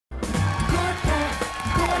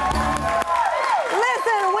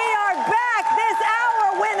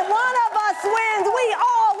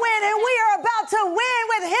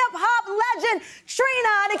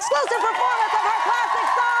Trina, an exclusive performance of her classic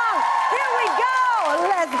song. Here we go.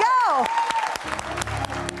 Let's go.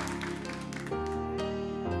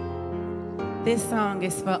 This song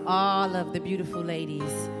is for all of the beautiful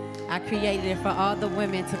ladies. I created it for all the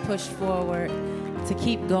women to push forward, to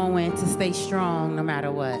keep going, to stay strong no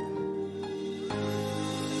matter what.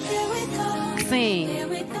 Sing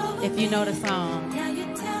if you know the song.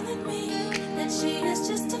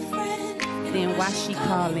 Then why she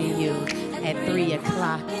calling you at 3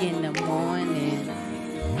 o'clock in the morning?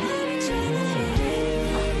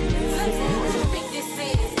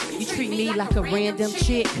 You treat me like a random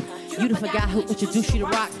chick. You the guy who introduced you to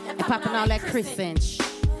rocks and popping all that Chris and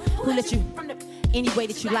who let you any way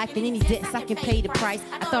that you like and any debts I can pay the price.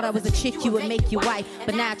 I thought I was a chick you would make your wife,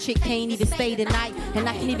 but now a chick can't even stay the night, and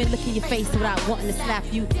I can't even look in your face without wanting to slap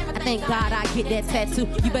you. I thank God I get that tattoo.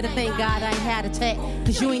 You better thank God I ain't had a tat,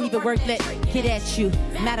 cause you ain't even worth that. Get at you.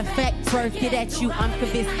 Matter of fact, Swerve, get at you. I'm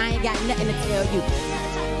convinced I ain't got nothing to tell you.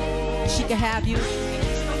 She can have you.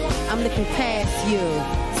 I'm looking past you.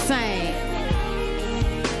 Same.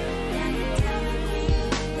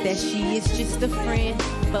 That she is just a friend,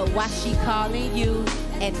 but why she calling you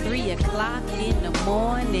at 3 o'clock in the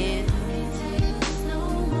morning?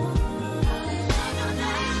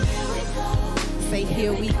 Say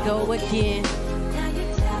here we go again.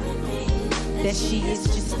 That she is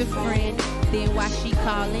just a friend, then why she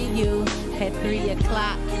calling you at 3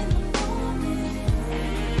 o'clock?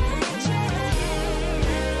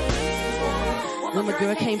 When my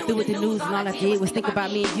girl came through with the news and all I did was think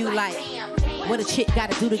about me and you, like, what a chick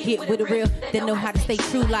gotta do to get with a real, that know how to stay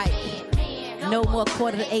true, like, no more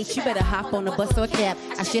 7:45, you better hop on a bus or a cab.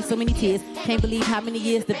 I shed so many tears, can't believe how many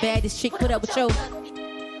years the baddest chick put up with you.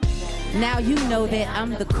 Now you know that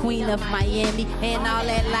I'm the queen of Miami, and all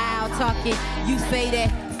that loud talking, you say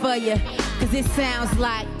that for you, cause it sounds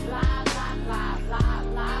like,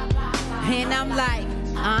 and I'm like,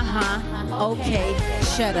 okay,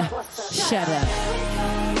 shut up, shut up.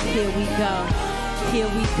 Here we go. Here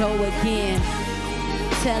we go again,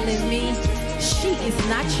 telling me she is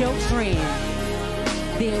not your friend.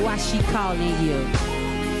 Then why she calling you?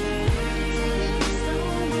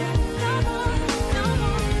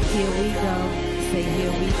 Here we go, say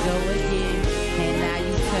here we go again, and now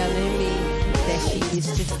you telling me that she is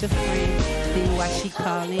just a friend. Then why she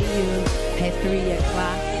calling you at 3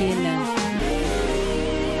 o'clock in the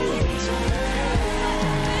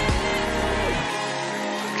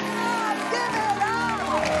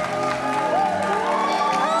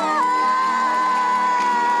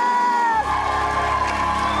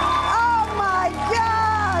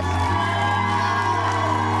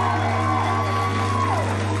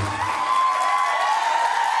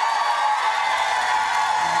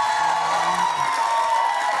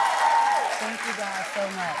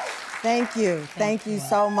Thank you. Thank you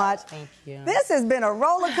so much. Thank you. This has been a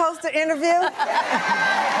roller coaster interview. Yes.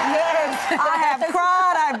 I have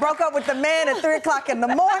cried. I broke up with the man at 3 o'clock in the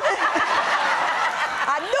morning.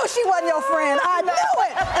 I knew she wasn't your friend. I knew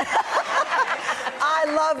it. I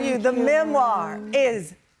love you. The memoir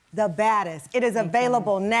is The Baddest. It is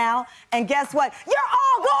available now. And guess what? You're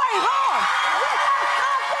all going home.